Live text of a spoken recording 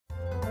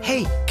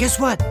Hey, guess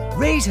what?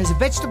 Ray's has a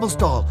vegetable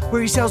stall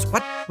where he sells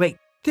what? Wait,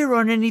 there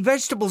aren't any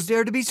vegetables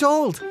there to be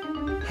sold.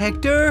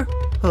 Hector?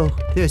 Oh,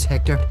 there's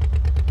Hector.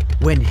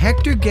 When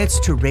Hector gets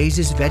to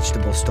Ray's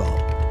vegetable stall,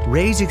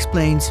 Ray's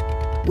explains,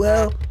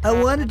 "Well, I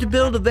wanted to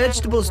build a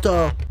vegetable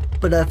stall,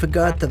 but I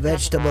forgot the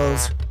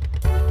vegetables."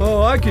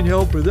 "Oh, I can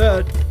help with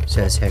that,"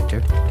 says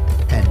Hector.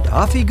 And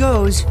off he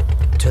goes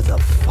to the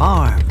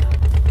farm.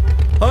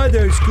 "Hi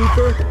there,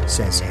 Scooper,"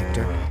 says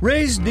Hector.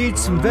 "Ray's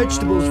needs some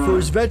vegetables for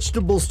his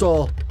vegetable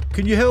stall.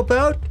 Can you help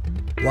out?"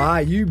 "Why,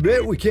 you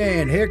bet we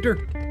can, Hector.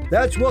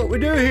 That's what we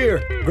do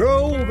here,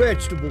 grow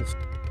vegetables."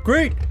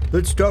 "Great,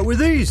 let's start with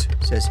these,"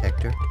 says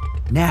Hector.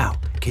 Now,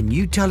 can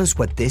you tell us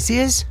what this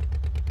is?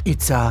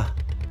 It's a...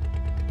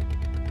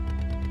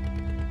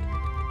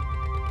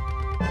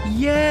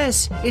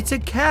 Yes, it's a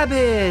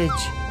cabbage.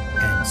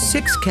 And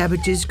 6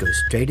 cabbages go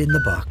straight in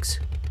the box.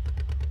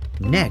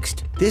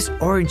 Next, this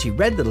orangey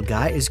red little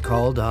guy is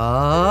called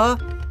a...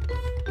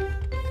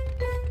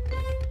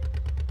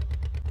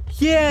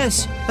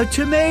 Yes, a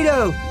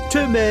tomato.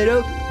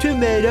 Tomato,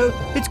 tomato.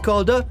 It's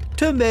called a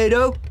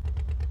tomato.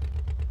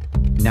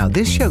 Now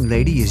this young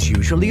lady is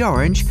usually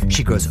orange.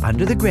 She grows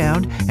under the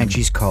ground and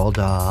she's called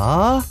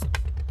a...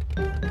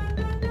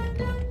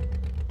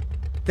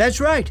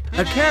 That's right,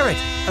 a carrot.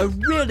 A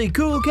really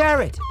cool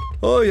carrot.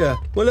 "Oh yeah,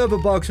 we'll have a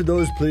box of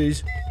those,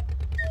 please."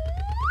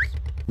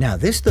 Now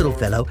this little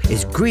fellow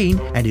is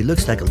green and he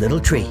looks like a little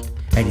tree.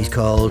 And he's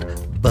called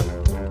B.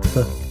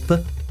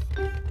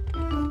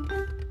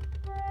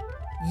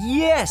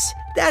 Yes,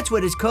 that's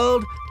what it's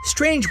called.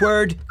 Strange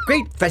word,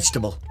 great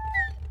vegetable.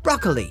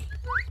 Broccoli.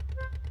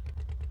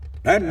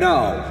 And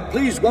now,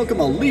 please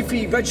welcome a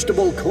leafy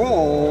vegetable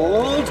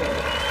called...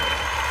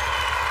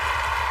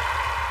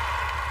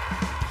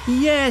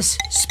 Yes,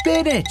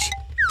 spinach.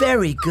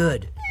 Very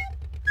good.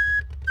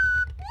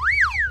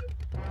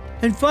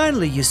 And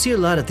finally, you see a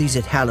lot of these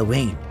at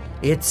Halloween.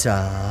 It's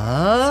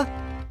a...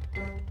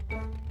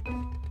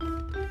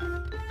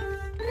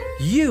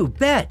 You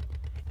bet.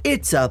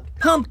 It's a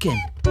pumpkin.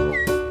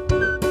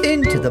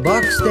 Into the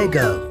box they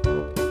go.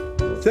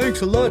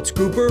 "Thanks a lot,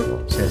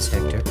 Scooper," says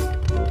Hector.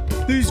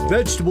 "These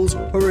vegetables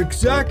are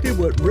exactly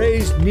what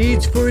Ray's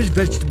needs for his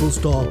vegetable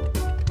stall."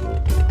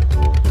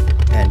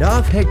 And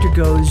off Hector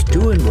goes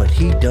doing what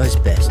he does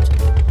best.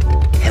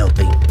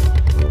 Helping.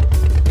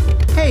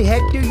 Hey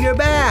Hector, you're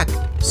back,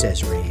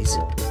 says Ray's.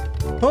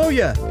 "Oh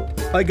yeah,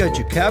 I got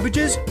you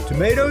cabbages,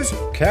 tomatoes,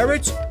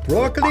 carrots,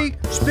 broccoli,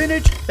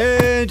 spinach,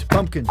 and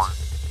pumpkins.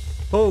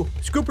 Oh,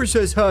 Scooper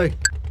says hi."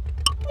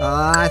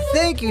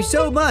 Thank you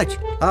so much.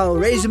 I'll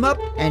raise him up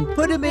and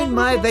put him in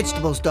my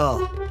vegetable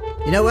stall.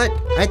 You know what?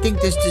 I think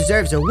this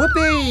deserves a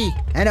whoopee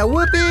and a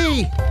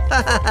whoopee.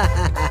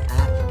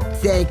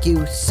 Thank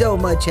you so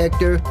much,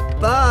 Hector.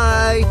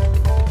 Bye.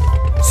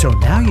 So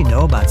now you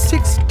know about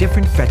 6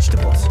 different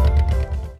vegetables.